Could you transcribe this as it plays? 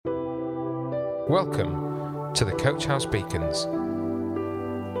Welcome to the Coach House Beacons.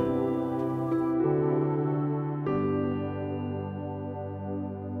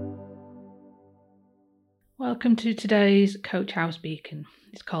 Welcome to today's Coach House Beacon.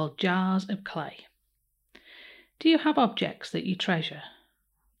 It's called Jars of Clay. Do you have objects that you treasure?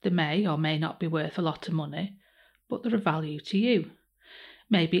 They may or may not be worth a lot of money, but they're of value to you.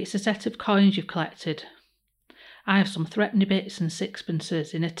 Maybe it's a set of coins you've collected. I have some threepenny bits and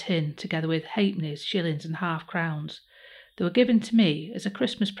sixpences in a tin, together with halfpennies, shillings and half-crowns. They were given to me as a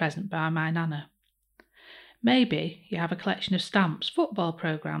Christmas present by my nana. Maybe you have a collection of stamps, football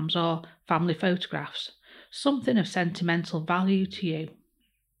programmes or family photographs, something of sentimental value to you.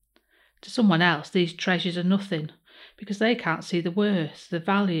 To someone else, these treasures are nothing because they can't see the worth, the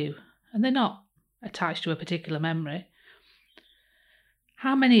value, and they're not attached to a particular memory.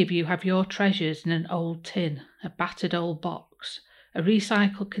 How many of you have your treasures in an old tin, a battered old box, a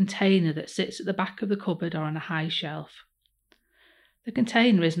recycled container that sits at the back of the cupboard or on a high shelf? The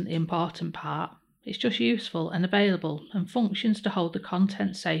container isn't the important part. It's just useful and available and functions to hold the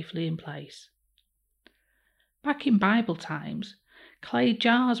contents safely in place. Back in Bible times, clay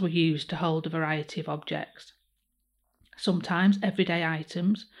jars were used to hold a variety of objects, sometimes everyday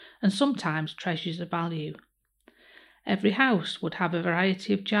items and sometimes treasures of value. Every house would have a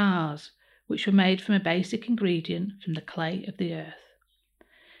variety of jars, which were made from a basic ingredient from the clay of the earth.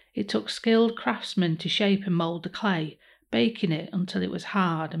 It took skilled craftsmen to shape and mould the clay, baking it until it was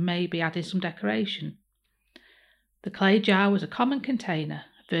hard and maybe adding some decoration. The clay jar was a common container,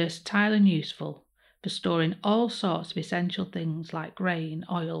 versatile and useful, for storing all sorts of essential things like grain,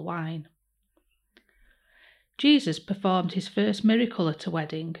 oil, wine. Jesus performed his first miracle at a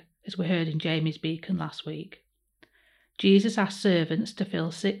wedding, as we heard in Jamie's Beacon last week. Jesus asked servants to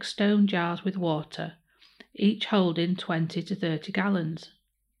fill 6 stone jars with water, each holding 20 to 30 gallons.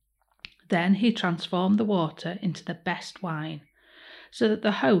 Then he transformed the water into the best wine, so that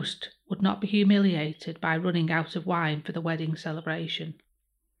the host would not be humiliated by running out of wine for the wedding celebration.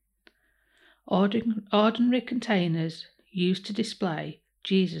 Ordinary containers used to display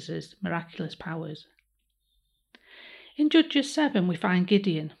Jesus' miraculous powers. In Judges 7 we find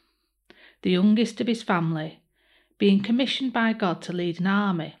Gideon, the youngest of his family, being commissioned by God to lead an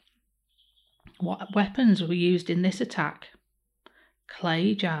army. What weapons were used in this attack?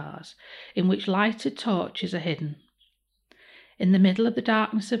 Clay jars, in which lighted torches are hidden. In the middle of the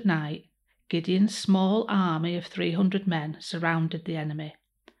darkness of night, Gideon's small army of 300 men surrounded the enemy.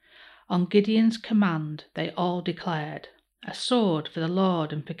 On Gideon's command, they all declared, "A sword for the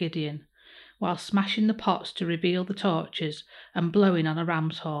Lord and for Gideon," while smashing the pots to reveal the torches and blowing on a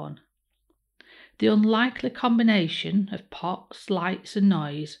ram's horn. The unlikely combination of pots, lights and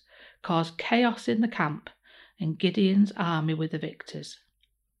noise caused chaos in the camp, and Gideon's army were the victors.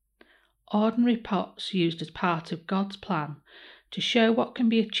 Ordinary pots used as part of God's plan to show what can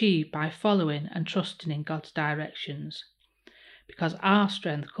be achieved by following and trusting in God's directions, because our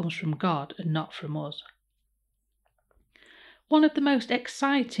strength comes from God and not from us. One of the most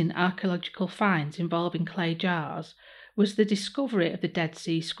exciting archaeological finds involving clay jars was the discovery of the Dead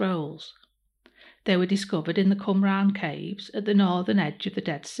Sea Scrolls. They were discovered in the Qumran caves at the northern edge of the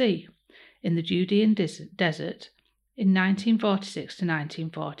Dead Sea, in the Judean desert, in 1946 to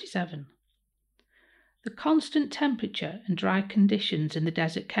 1947. The constant temperature and dry conditions in the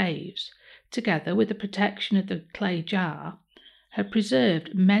desert caves, together with the protection of the clay jar, have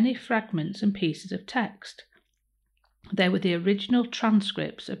preserved many fragments and pieces of text. They were the original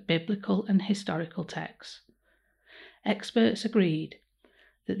transcripts of biblical and historical texts. Experts agreed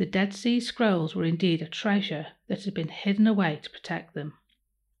that the Dead Sea Scrolls were indeed a treasure that had been hidden away to protect them.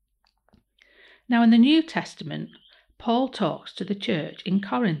 Now in the New Testament, Paul talks to the church in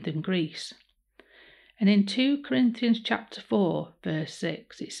Corinth in Greece. And in 2 Corinthians chapter 4, verse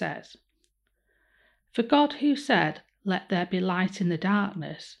 6, it says, "For God who said, 'Let there be light in the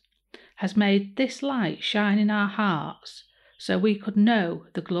darkness,' has made this light shine in our hearts, so we could know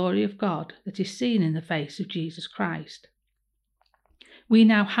the glory of God that is seen in the face of Jesus Christ." We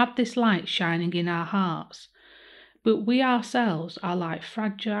now have this light shining in our hearts, but we ourselves are like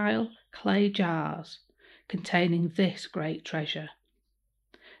fragile clay jars containing this great treasure.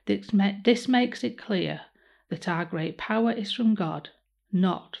 This makes it clear that our great power is from God,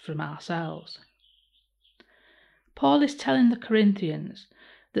 not from ourselves. Paul is telling the Corinthians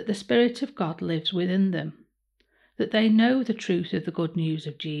that the Spirit of God lives within them, that they know the truth of the good news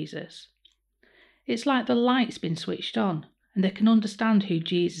of Jesus. It's like the light's been switched on, and they can understand who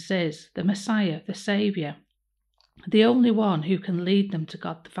Jesus is, the Messiah, the Saviour, the only one who can lead them to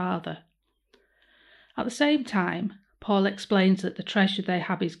God the Father. At the same time, Paul explains that the treasure they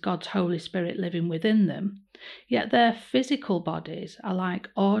have is God's Holy Spirit living within them, yet their physical bodies are like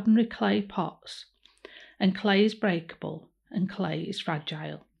ordinary clay pots, and clay is breakable and clay is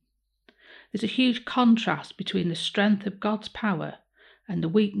fragile. There's a huge contrast between the strength of God's power and the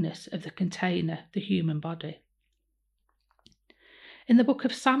weakness of the container, the human body. In the book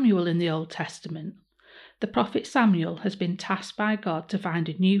of Samuel in the Old Testament, the prophet Samuel has been tasked by God to find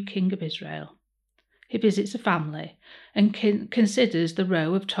a new king of Israel. He visits a family and considers the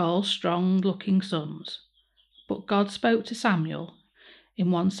row of tall, strong-looking sons. But God spoke to Samuel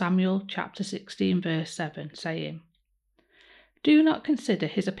in 1 Samuel chapter 16, verse 7, saying, "Do not consider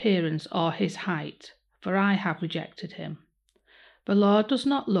his appearance or his height, for I have rejected him. The Lord does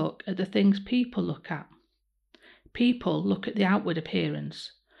not look at the things people look at. People look at the outward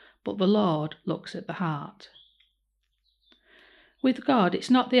appearance, but the Lord looks at the heart." With God,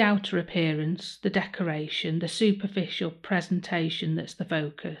 it's not the outer appearance, the decoration, the superficial presentation that's the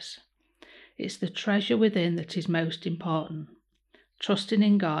focus. It's the treasure within that is most important, trusting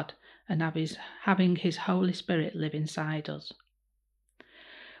in God and having His Holy Spirit live inside us.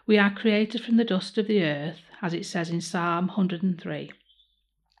 We are created from the dust of the earth, as it says in Psalm 103,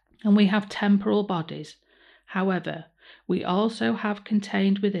 and we have temporal bodies. However, we also have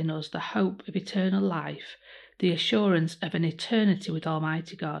contained within us the hope of eternal life, the assurance of an eternity with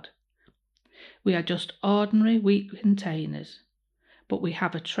Almighty God. We are just ordinary, weak containers, but we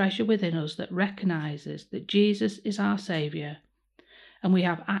have a treasure within us that recognises that Jesus is our Saviour, and we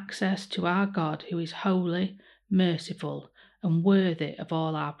have access to our God who is holy, merciful, and worthy of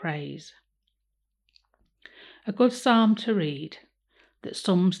all our praise. A good psalm to read that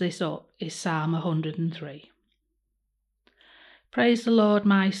sums this up is Psalm 103. Praise the Lord,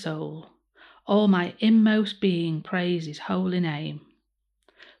 my soul. All my inmost being praise his holy name.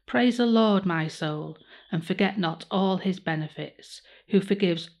 Praise the Lord, my soul, and forget not all his benefits, who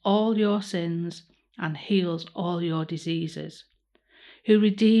forgives all your sins and heals all your diseases, who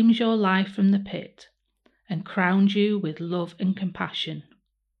redeems your life from the pit and crowns you with love and compassion,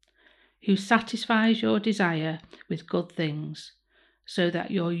 who satisfies your desire with good things, so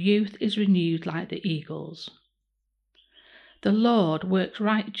that your youth is renewed like the eagles. The Lord works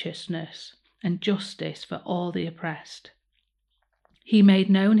righteousness and justice for all the oppressed. He made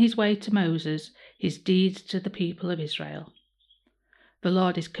known his way to Moses, his deeds to the people of Israel. The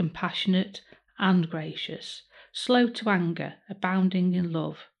Lord is compassionate and gracious, slow to anger, abounding in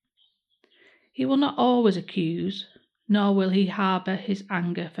love. He will not always accuse, nor will he harbour his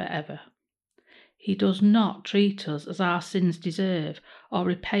anger forever. He does not treat us as our sins deserve, or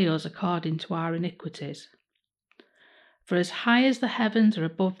repay us according to our iniquities. For as high as the heavens are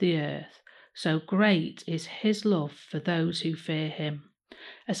above the earth, so great is his love for those who fear him.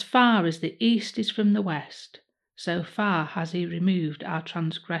 As far as the east is from the west, so far has he removed our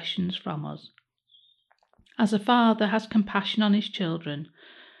transgressions from us. As a father has compassion on his children,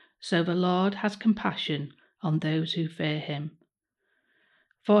 so the Lord has compassion on those who fear him.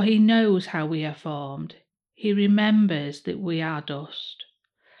 For he knows how we are formed. He remembers that we are dust.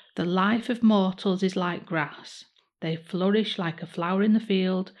 The life of mortals is like grass. They flourish like a flower in the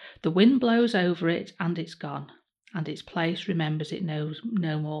field. The wind blows over it, and it's gone, and its place remembers it no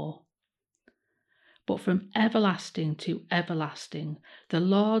more. But from everlasting to everlasting, the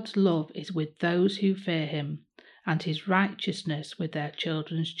Lord's love is with those who fear him, and his righteousness with their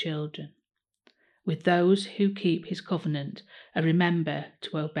children's children, with those who keep his covenant and remember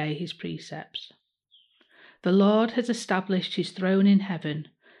to obey his precepts. The Lord has established his throne in heaven,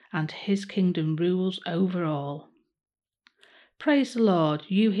 and his kingdom rules over all. Praise the Lord,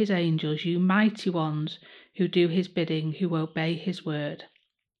 you his angels, you mighty ones who do his bidding, who obey his word.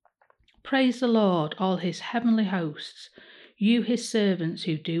 Praise the Lord, all his heavenly hosts, you his servants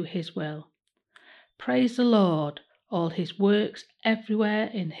who do his will. Praise the Lord, all his works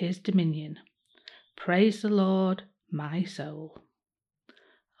everywhere in his dominion. Praise the Lord, my soul.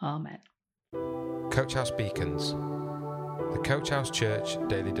 Amen. Coach House Beacons, the Coach House Church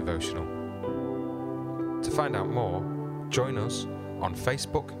Daily Devotional. To find out more, join us on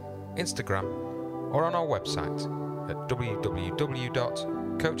Facebook, Instagram, or on our website at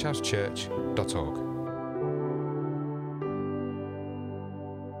www.coachhousechurch.org.